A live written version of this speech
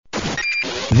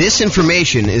This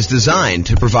information is designed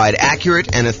to provide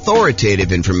accurate and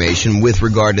authoritative information with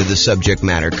regard to the subject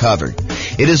matter covered.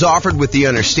 It is offered with the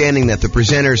understanding that the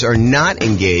presenters are not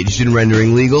engaged in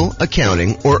rendering legal,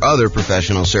 accounting, or other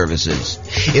professional services.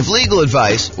 If legal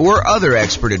advice or other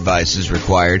expert advice is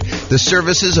required, the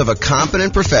services of a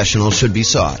competent professional should be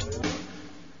sought.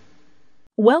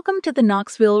 Welcome to the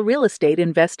Knoxville Real Estate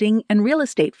Investing and Real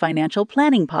Estate Financial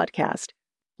Planning Podcast.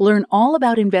 Learn all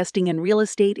about investing in real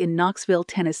estate in Knoxville,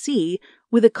 Tennessee,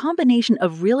 with a combination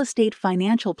of real estate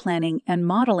financial planning and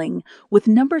modeling with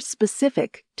numbers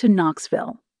specific to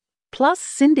Knoxville. Plus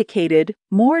syndicated,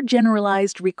 more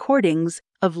generalized recordings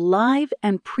of live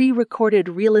and pre-recorded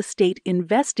real estate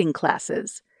investing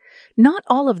classes, not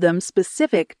all of them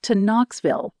specific to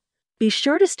Knoxville. Be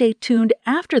sure to stay tuned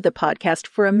after the podcast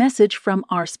for a message from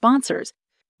our sponsors.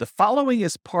 The following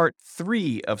is part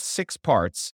 3 of 6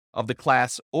 parts of the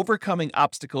class Overcoming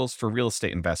Obstacles for Real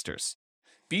Estate Investors.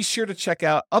 Be sure to check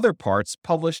out other parts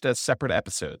published as separate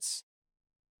episodes.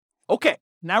 Okay,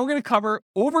 now we're going to cover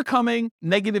overcoming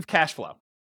negative cash flow.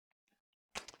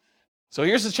 So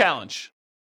here's the challenge.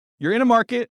 You're in a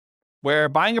market where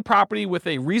buying a property with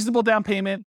a reasonable down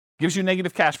payment gives you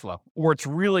negative cash flow, or it's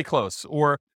really close,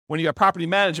 or when you have property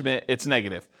management, it's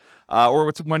negative.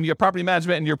 Or when you have property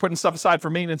management and you're putting stuff aside for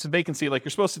maintenance and vacancy like you're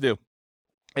supposed to do,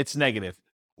 it's negative.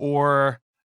 Or,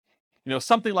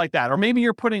 something like that. Or maybe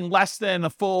you're putting less than a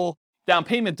full down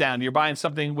payment down. You're buying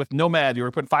something with Nomad.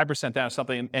 You're putting 5% down or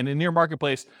something. And in your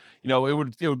marketplace, it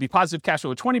would be positive cash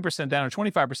flow with 20% down or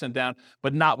 25% down,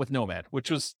 but not with Nomad, which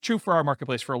was true for our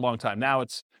marketplace for a long time. Now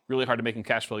it's really hard to make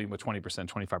cash flow even with 20%,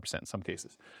 25% in some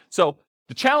cases. So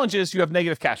the challenge is you have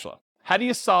negative cash flow. How do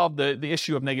you solve the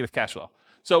issue of negative cash flow?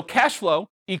 So cash flow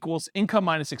equals income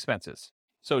minus expenses.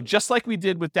 So just like we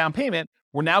did with down payment,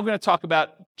 we're now going to talk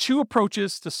about 2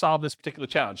 approaches to solve this particular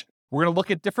challenge. We're going to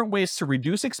look at different ways to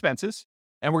reduce expenses,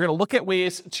 and we're going to look at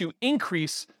ways to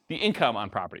increase the income on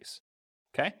properties.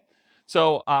 Okay?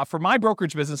 So for my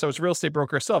brokerage business, I was a real estate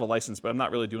broker. I still have a license, but I'm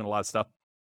not really doing a lot of stuff.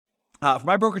 For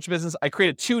my brokerage business, I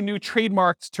created 2 new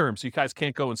trademarked terms. So you guys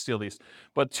can't go and steal these.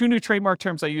 But 2 new trademark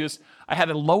terms I used. I had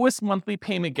a lowest monthly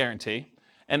payment guarantee,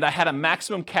 and I had a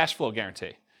maximum cash flow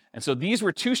guarantee. And so these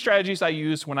were 2 strategies I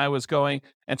used when I was going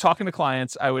and talking to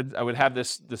clients. I would have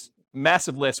this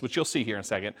massive list, which you'll see here in a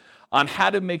second, on how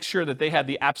to make sure that they had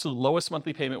the absolute lowest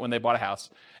monthly payment when they bought a house.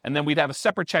 And then we'd have a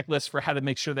separate checklist for how to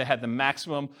make sure they had the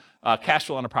maximum cash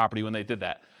flow on a property when they did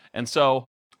that. And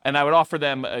I would offer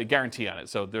them a guarantee on it.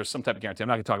 So there's some type of guarantee. I'm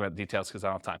not going to talk about the details because I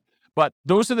don't have time. But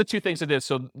those are the 2 things I did.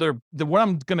 So what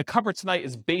I'm going to cover tonight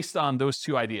is based on those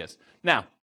 2 ideas. Now,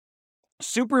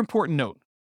 super important note.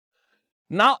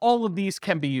 Not all of these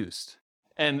can be used.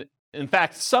 And in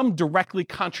fact, some directly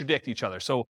contradict each other.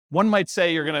 So one might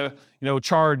say you're going to,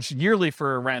 charge yearly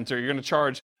for a rent, or you're going to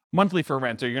charge monthly for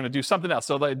rent, or you're going to do something else.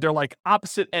 So they're like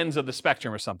opposite ends of the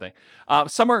spectrum or something.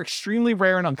 Some are extremely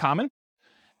rare and uncommon.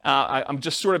 I'm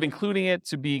just sort of including it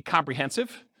to be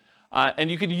comprehensive.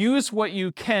 And you can use what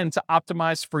you can to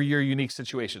optimize for your unique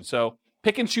situation. So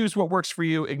pick and choose what works for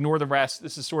you, ignore the rest.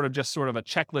 This is sort of a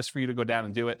checklist for you to go down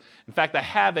and do it. In fact, I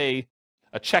have a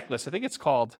checklist. I think it's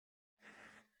called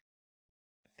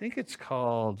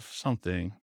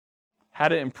something. How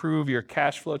to improve your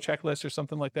cash flow checklist or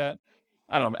something like that.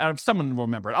 I don't know. Someone will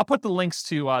remember it. I'll put the links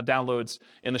to downloads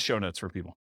in the show notes for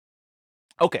people.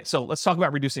 Okay, so let's talk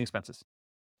about reducing expenses.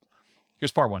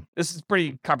 Here's part 1. This is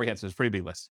pretty comprehensive. It's a pretty big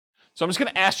list. So I'm just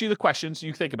going to ask you the questions.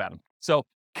 You think about them. So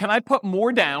can I put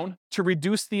more down to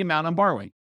reduce the amount I'm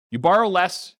borrowing? You borrow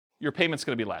less, your payment's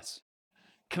going to be less.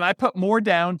 Can I put more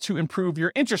down to improve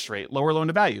your interest rate, lower loan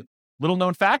to value? Little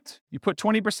known fact, you put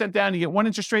 20% down, you get one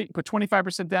interest rate, you put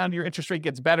 25% down, your interest rate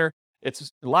gets better.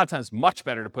 It's a lot of times much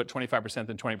better to put 25%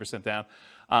 than 20%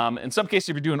 down. In some cases,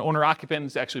 if you're doing owner occupant,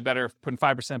 it's actually better putting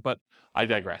 5%, but I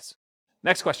digress.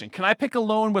 Next question, can I pick a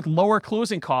loan with lower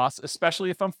closing costs,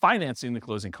 especially if I'm financing the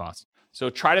closing costs? So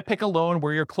try to pick a loan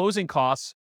where your closing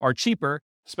costs are cheaper,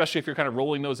 especially if you're kind of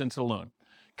rolling those into the loan.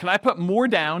 Can I put more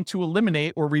down to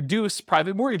eliminate or reduce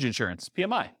private mortgage insurance,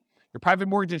 PMI? Your private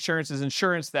mortgage insurance is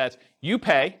insurance that you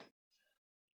pay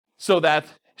so that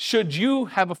should you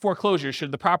have a foreclosure,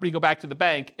 should the property go back to the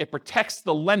bank, it protects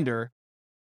the lender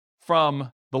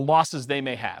from the losses they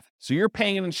may have. So you're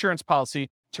paying an insurance policy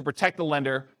to protect the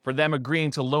lender for them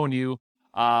agreeing to loan you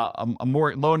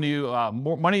more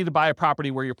money to buy a property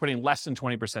where you're putting less than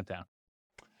 20% down.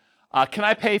 Can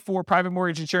I pay for private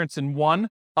mortgage insurance in one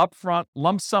upfront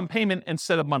lump sum payment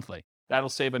instead of monthly? That'll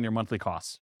save on your monthly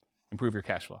costs, improve your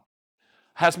cash flow.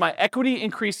 Has my equity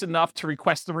increased enough to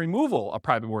request the removal of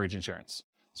private mortgage insurance?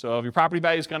 So if your property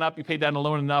value's gone up, you paid down the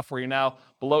loan enough where you're now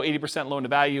below 80% loan to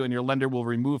value, and your lender will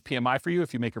remove PMI for you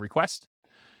if you make a request.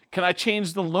 Can I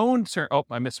change the loan term? Oh,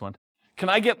 I missed one. Can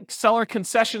I get seller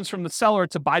concessions from the seller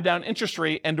to buy down interest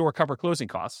rate and or cover closing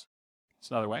costs?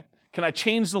 That's another way. Can I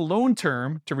change the loan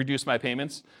term to reduce my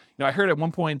payments? I heard at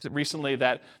one point recently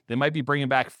that they might be bringing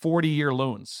back 40-year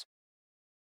loans.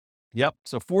 Yep,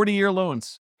 so 40-year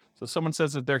loans. So someone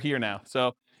says that they're here now.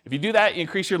 So if you do that, you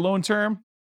increase your loan term,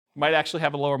 you might actually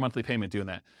have a lower monthly payment doing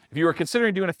that. If you were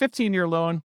considering doing a 15-year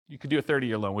loan, you could do a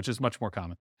 30-year loan, which is much more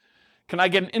common. Can I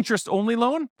get an interest-only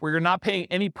loan where you're not paying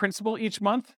any principal each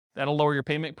month? That'll lower your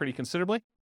payment pretty considerably.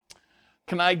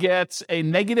 Can I get a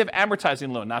negative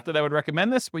amortizing loan? Not that I would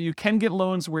recommend this, but you can get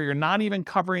loans where you're not even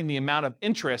covering the amount of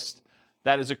interest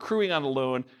that is accruing on the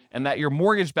loan and that your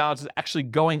mortgage balance is actually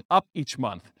going up each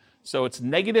month. So it's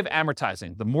negative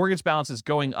amortizing. The mortgage balance is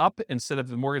going up instead of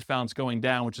the mortgage balance going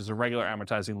down, which is a regular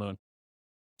amortizing loan.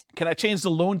 Can I change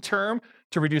the loan term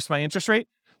to reduce my interest rate?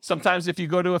 Sometimes if you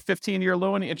go to a 15-year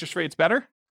loan, the interest rate's better.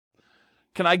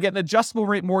 Can I get an adjustable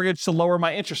rate mortgage to lower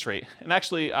my interest rate? And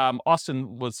actually,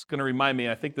 Austin was going to remind me,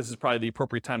 I think this is probably the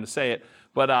appropriate time to say it,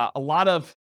 but a lot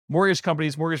of mortgage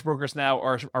companies, mortgage brokers now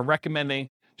are recommending,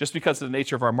 just because of the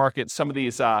nature of our market, some of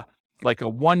these like a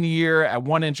 1 year at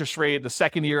one interest rate, the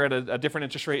second year at a different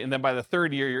interest rate, and then by the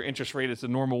third year, your interest rate is the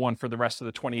normal one for the rest of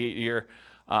the 28-year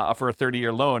for a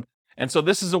 30-year loan. And so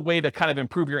this is a way to kind of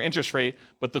improve your interest rate.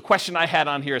 But the question I had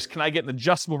on here is, can I get an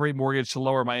adjustable rate mortgage to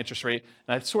lower my interest rate?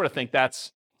 And I sort of think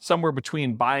that's somewhere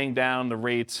between buying down the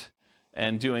rate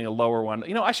and doing a lower one.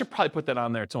 I should probably put that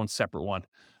on there, its own separate one.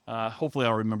 Hopefully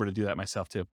I'll remember to do that myself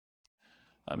too.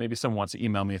 Maybe someone wants to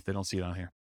email me if they don't see it on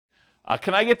here.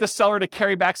 Can I get the seller to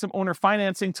carry back some owner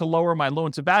financing to lower my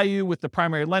loan to value with the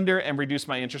primary lender and reduce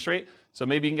my interest rate? So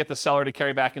maybe you can get the seller to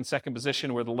carry back in second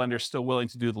position where the lender is still willing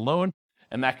to do the loan,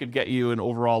 and that could get you an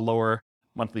overall lower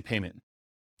monthly payment.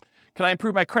 Can I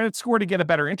improve my credit score to get a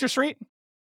better interest rate?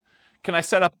 Can I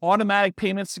set up automatic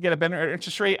payments to get a better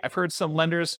interest rate? I've heard some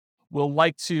lenders will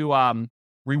like to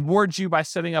reward you by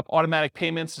setting up automatic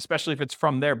payments, especially if it's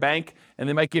from their bank, and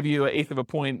they might give you an 1/8 of a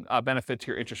point benefit to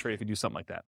your interest rate if you do something like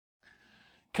that.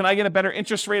 Can I get a better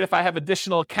interest rate if I have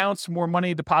additional accounts, more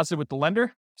money deposited with the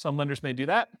lender? Some lenders may do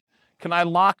that. Can I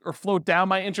lock or float down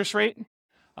my interest rate?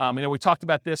 We talked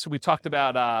about this. We talked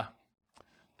about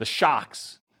the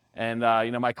shocks and,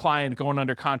 my client going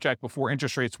under contract before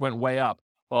interest rates went way up.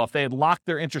 Well, if they had locked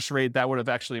their interest rate, that would have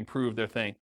actually improved their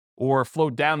thing. Or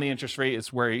float down the interest rate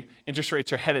is where interest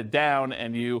rates are headed down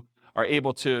and you are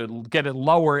able to get it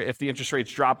lower if the interest rates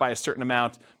drop by a certain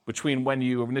amount between when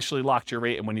you initially locked your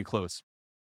rate and when you close.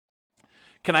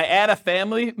 Can I add a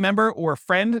family member or a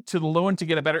friend to the loan to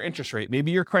get a better interest rate?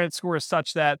 Maybe your credit score is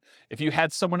such that if you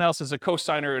had someone else as a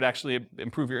co-signer, it would actually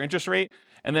improve your interest rate.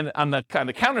 And then on the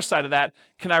counter side of that,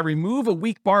 can I remove a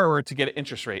weak borrower to get an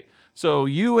interest rate? So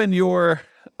you and your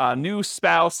new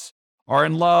spouse are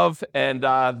in love and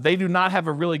they do not have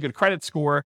a really good credit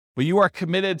score, but you are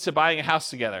committed to buying a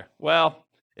house together. Well,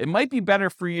 it might be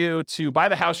better for you to buy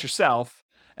the house yourself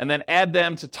and then add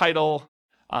them to title.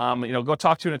 Go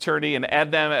talk to an attorney and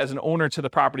add them as an owner to the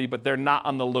property, but they're not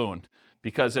on the loan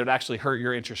because it would actually hurt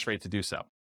your interest rate to do so.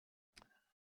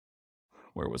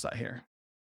 Where was I here?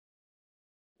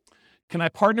 Can I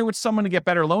partner with someone to get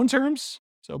better loan terms?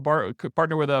 So could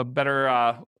partner with a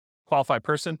better qualified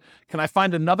person. Can I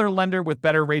find another lender with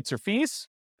better rates or fees?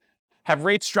 Have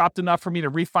rates dropped enough for me to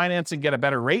refinance and get a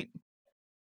better rate?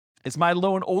 Is my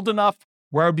loan old enough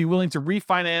where I would be willing to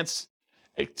refinance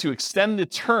to extend the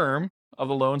term of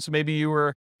the loan? So maybe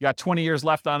you got 20 years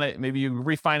left on it. Maybe you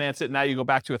refinance it. Now you go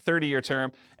back to a 30-year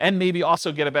term and maybe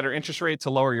also get a better interest rate to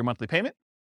lower your monthly payment.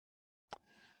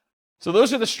 So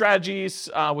those are the strategies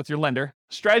with your lender.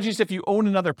 Strategies if you own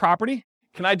another property.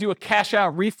 Can I do a cash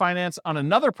out refinance on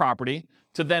another property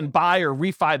to then buy or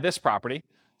refi this property?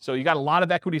 So you got a lot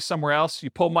of equity somewhere else. You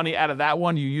pull money out of that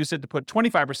one. You use it to put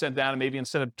 25% down and maybe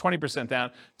instead of 20%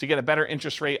 down to get a better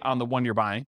interest rate on the one you're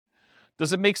buying.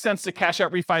 Does it make sense to cash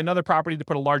out refi another property to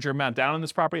put a larger amount down on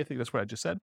this property? I think that's what I just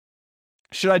said.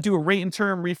 Should I do a rate and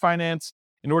term refinance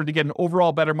in order to get an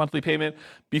overall better monthly payment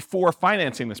before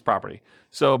financing this property?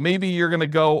 So maybe you're going to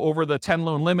go over the 10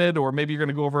 loan limit, or maybe you're going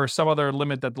to go over some other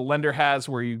limit that the lender has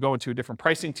where you go into a different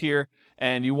pricing tier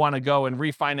and you want to go and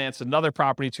refinance another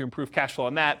property to improve cash flow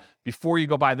on that before you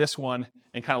go buy this one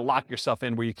and kind of lock yourself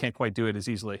in where you can't quite do it as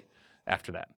easily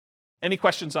after that. Any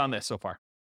questions on this so far?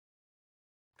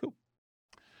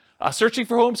 Searching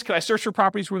for homes, can I search for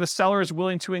properties where the seller is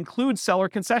willing to include seller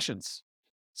concessions?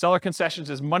 Seller concessions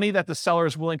is money that the seller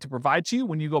is willing to provide to you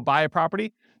when you go buy a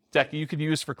property that you could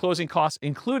use for closing costs,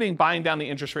 including buying down the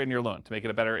interest rate in your loan to make it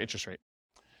a better interest rate.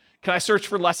 Can I search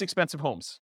for less expensive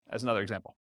homes, as another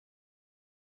example?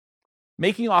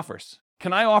 Making offers.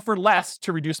 Can I offer less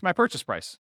to reduce my purchase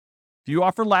price? If you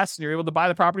offer less and you're able to buy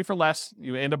the property for less,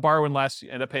 you end up borrowing less, you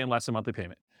end up paying less in monthly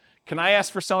payment. Can I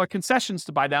ask for seller concessions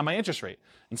to buy down my interest rate?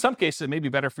 In some cases, it may be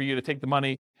better for you to take the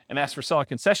money and ask for seller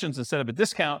concessions instead of a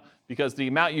discount, because the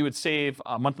amount you would save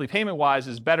monthly payment-wise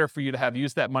is better for you to have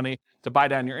used that money to buy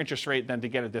down your interest rate than to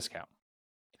get a discount.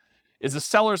 Is the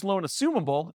seller's loan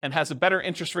assumable and has a better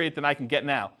interest rate than I can get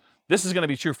now? This is going to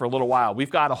be true for a little while. We've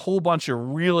got a whole bunch of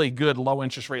really good low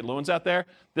interest rate loans out there.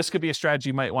 This could be a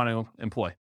strategy you might want to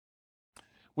employ.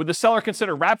 Would the seller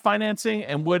consider wrap financing,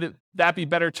 and would that be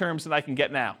better terms than I can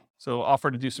get now? So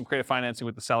offer to do some creative financing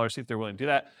with the seller, see if they're willing to do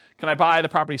that. Can I buy the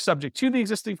property subject to the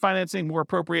existing financing, more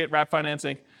appropriate wrap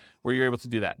financing, where you're able to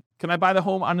do that? Can I buy the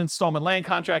home on installment land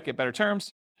contract, get better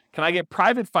terms? Can I get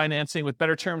private financing with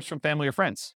better terms from family or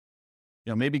friends?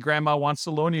 Maybe grandma wants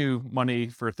to loan you money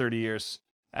for 30 years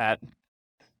at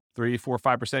 3, 4,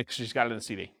 5% because she's got it in a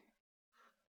CD.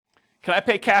 Can I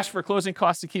pay cash for closing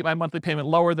costs to keep my monthly payment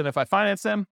lower than if I finance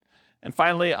them? And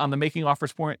finally, on the making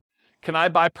offers point, can I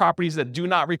buy properties that do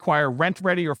not require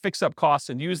rent-ready or fix-up costs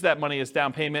and use that money as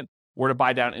down payment, or to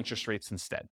buy down interest rates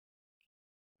instead?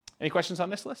 Any questions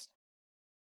on this list?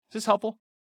 Is this helpful?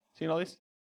 Seeing all these?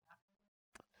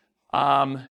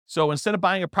 So instead of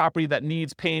buying a property that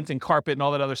needs paint and carpet and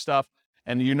all that other stuff,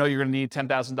 and you're going to need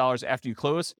 $10,000 after you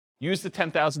close, use the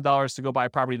 $10,000 to go buy a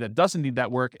property that doesn't need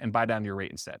that work and buy down your rate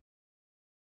instead.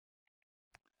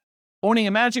 Owning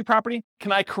and managing property,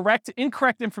 can I correct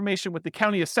incorrect information with the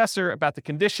county assessor about the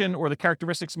condition or the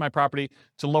characteristics of my property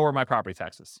to lower my property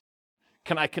taxes?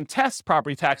 Can I contest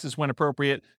property taxes when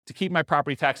appropriate to keep my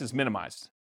property taxes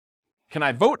minimized? Can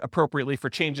I vote appropriately for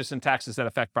changes in taxes that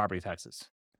affect property taxes?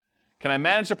 Can I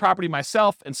manage the property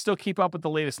myself and still keep up with the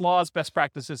latest laws, best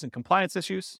practices, and compliance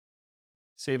issues?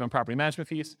 Save on property management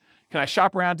fees. Can I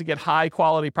shop around to get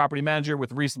high-quality property manager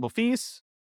with reasonable fees?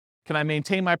 Can I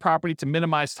maintain my property to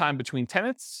minimize time between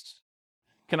tenants?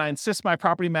 Can I insist my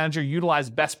property manager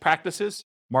utilize best practices,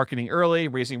 marketing early,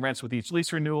 raising rents with each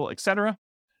lease renewal, etc.?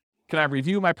 Can I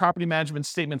review my property management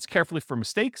statements carefully for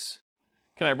mistakes?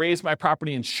 Can I raise my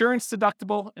property insurance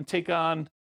deductible and take on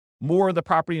more of the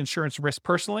property insurance risk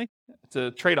personally? It's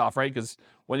a trade-off, right? Because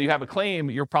when you have a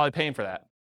claim, you're probably paying for that.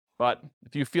 But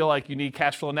if you feel like you need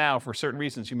cash flow now for certain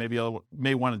reasons, you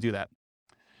may want to do that.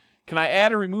 Can I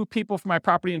add or remove people from my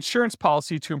property insurance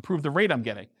policy to improve the rate I'm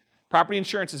getting? Property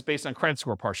insurance is based on credit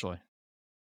score partially.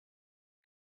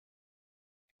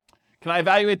 Can I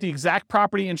evaluate the exact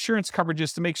property insurance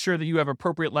coverages to make sure that you have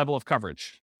appropriate level of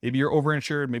coverage? Maybe you're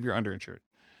overinsured, maybe you're underinsured.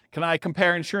 Can I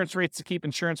compare insurance rates to keep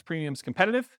insurance premiums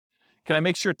competitive? Can I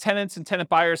make sure tenants and tenant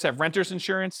buyers have renter's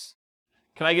insurance?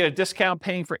 Can I get a discount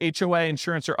paying for HOA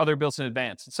insurance or other bills in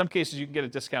advance? In some cases, you can get a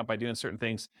discount by doing certain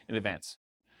things in advance.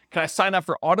 Can I sign up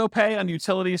for auto pay on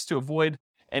utilities to avoid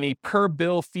any per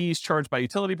bill fees charged by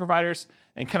utility providers?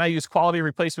 And can I use quality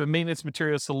replacement maintenance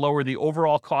materials to lower the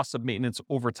overall cost of maintenance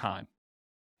over time?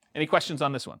 Any questions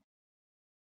on this one?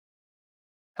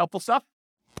 Helpful stuff?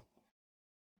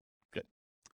 Good.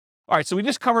 All right, so we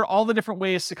just covered all the different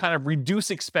ways to kind of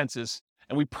reduce expenses.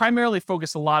 And we primarily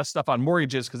focus a lot of stuff on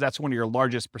mortgages because that's one of your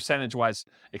largest percentage-wise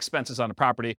expenses on a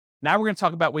property. Now we're going to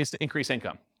talk about ways to increase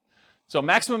income. So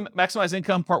maximize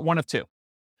income, part 1 of 2.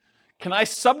 Can I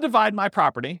subdivide my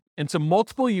property into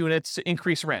multiple units to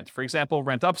increase rent? For example,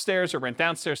 rent upstairs or rent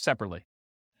downstairs separately.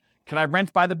 Can I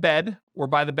rent by the bed or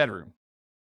by the bedroom?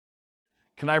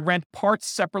 Can I rent parts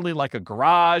separately like a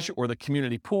garage or the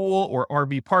community pool or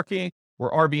RV parking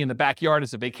or RV in the backyard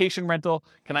as a vacation rental?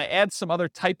 Can I add some other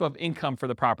type of income for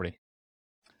the property?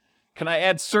 Can I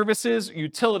add services,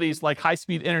 utilities like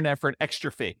high-speed internet for an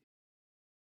extra fee?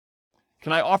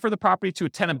 Can I offer the property to a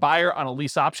tenant buyer on a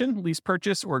lease option, lease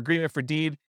purchase, or agreement for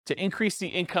deed to increase the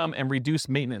income and reduce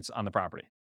maintenance on the property?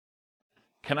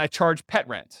 Can I charge pet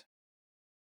rent?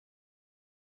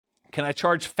 Can I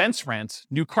charge fence rent,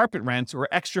 new carpet rent, or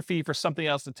extra fee for something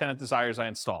else the tenant desires I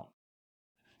install?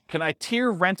 Can I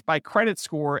tier rent by credit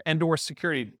score and/or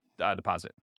security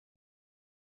deposit?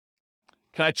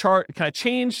 Can I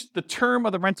change the term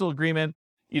of the rental agreement,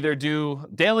 either do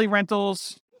daily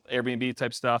rentals, Airbnb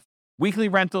type stuff, weekly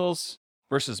rentals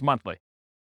versus monthly?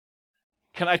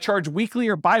 Can I charge weekly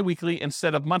or biweekly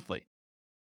instead of monthly?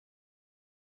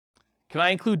 Can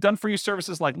I include done-for-you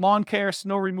services like lawn care,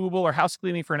 snow removal, or house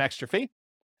cleaning for an extra fee?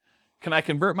 Can I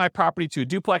convert my property to a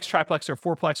duplex, triplex, or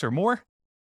fourplex or more?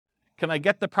 Can I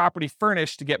get the property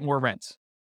furnished to get more rent?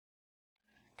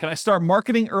 Can I start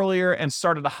marketing earlier and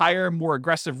start at a higher, more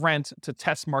aggressive rent to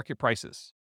test market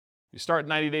prices? You start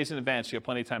 90 days in advance, you have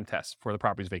plenty of time to test before the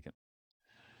property is vacant.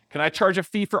 Can I charge a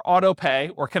fee for auto pay,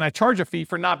 or can I charge a fee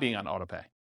for not being on auto pay?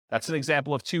 That's an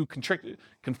example of two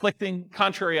conflicting,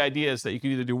 contrary ideas that you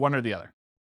can either do one or the other.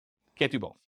 Can't do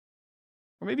both.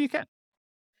 Or maybe you can.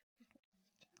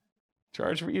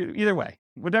 Charge for either way.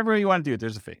 Whatever you want to do,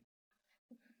 there's a fee.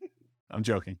 I'm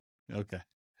joking. Okay.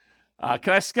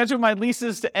 Can I schedule my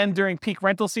leases to end during peak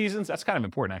rental seasons? That's kind of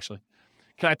important, actually.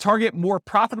 Can I target more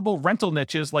profitable rental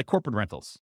niches like corporate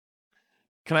rentals?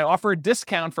 Can I offer a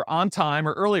discount for on-time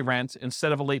or early rent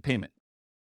instead of a late payment?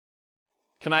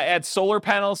 Can I add solar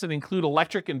panels and include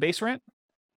electric and base rent?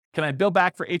 Can I bill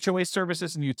back for HOA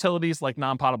services and utilities like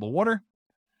non-potable water?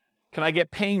 Can I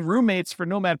get paying roommates for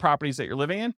nomad properties that you're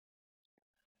living in?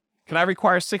 Can I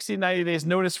require 60 to 90 days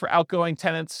notice for outgoing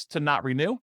tenants to not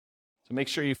renew? So make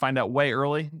sure you find out way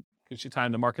early. Gives you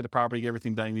time to market the property, get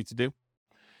everything done you need to do.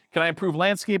 Can I improve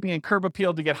landscaping and curb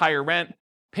appeal to get higher rent,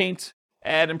 paint,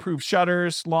 add improved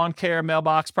shutters, lawn care,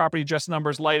 mailbox, property address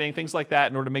numbers, lighting, things like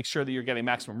that in order to make sure that you're getting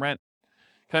maximum rent?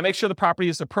 Can I make sure the property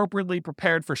is appropriately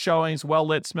prepared for showings, well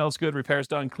lit, smells good, repairs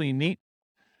done, clean, neat?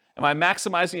 Am I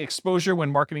maximizing exposure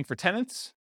when marketing for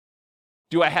tenants?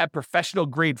 Do I have professional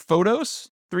grade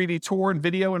photos, 3D tour and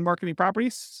video and marketing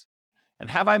properties? And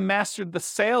have I mastered the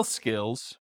sales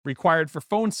skills required for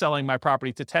phone selling my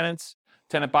property to tenants,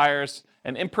 tenant buyers,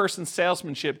 and in-person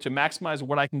salesmanship to maximize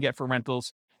what I can get for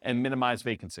rentals and minimize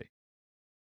vacancy?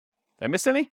 Did I miss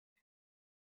any?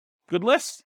 Good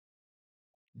list?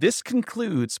 This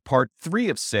concludes part 3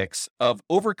 of 6 of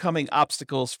Overcoming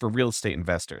Obstacles for Real Estate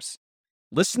Investors.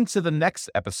 Listen to the next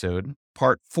episode,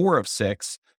 part 4 of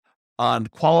 6, on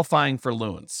qualifying for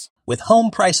loans. With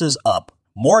home prices up,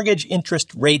 mortgage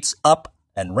interest rates up,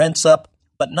 and rents up,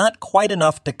 but not quite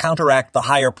enough to counteract the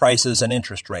higher prices and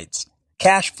interest rates,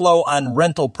 cash flow on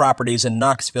rental properties in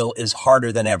Knoxville is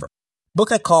harder than ever.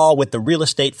 Book a call with the Real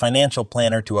Estate Financial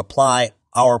Planner to apply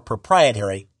our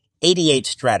proprietary 88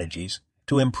 strategies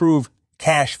to improve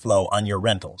cash flow on your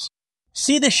rentals.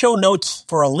 See the show notes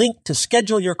for a link to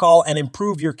schedule your call and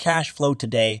improve your cash flow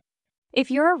today.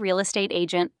 If you're a real estate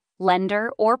agent,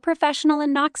 lender, or professional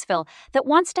in Knoxville that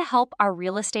wants to help our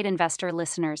real estate investor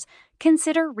listeners,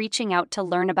 consider reaching out to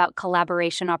learn about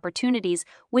collaboration opportunities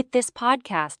with this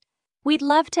podcast. We'd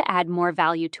love to add more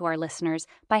value to our listeners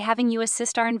by having you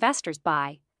assist our investors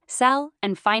buy, sell,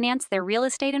 and finance their real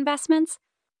estate investments.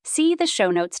 See the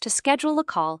show notes to schedule a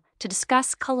call to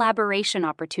discuss collaboration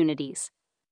opportunities.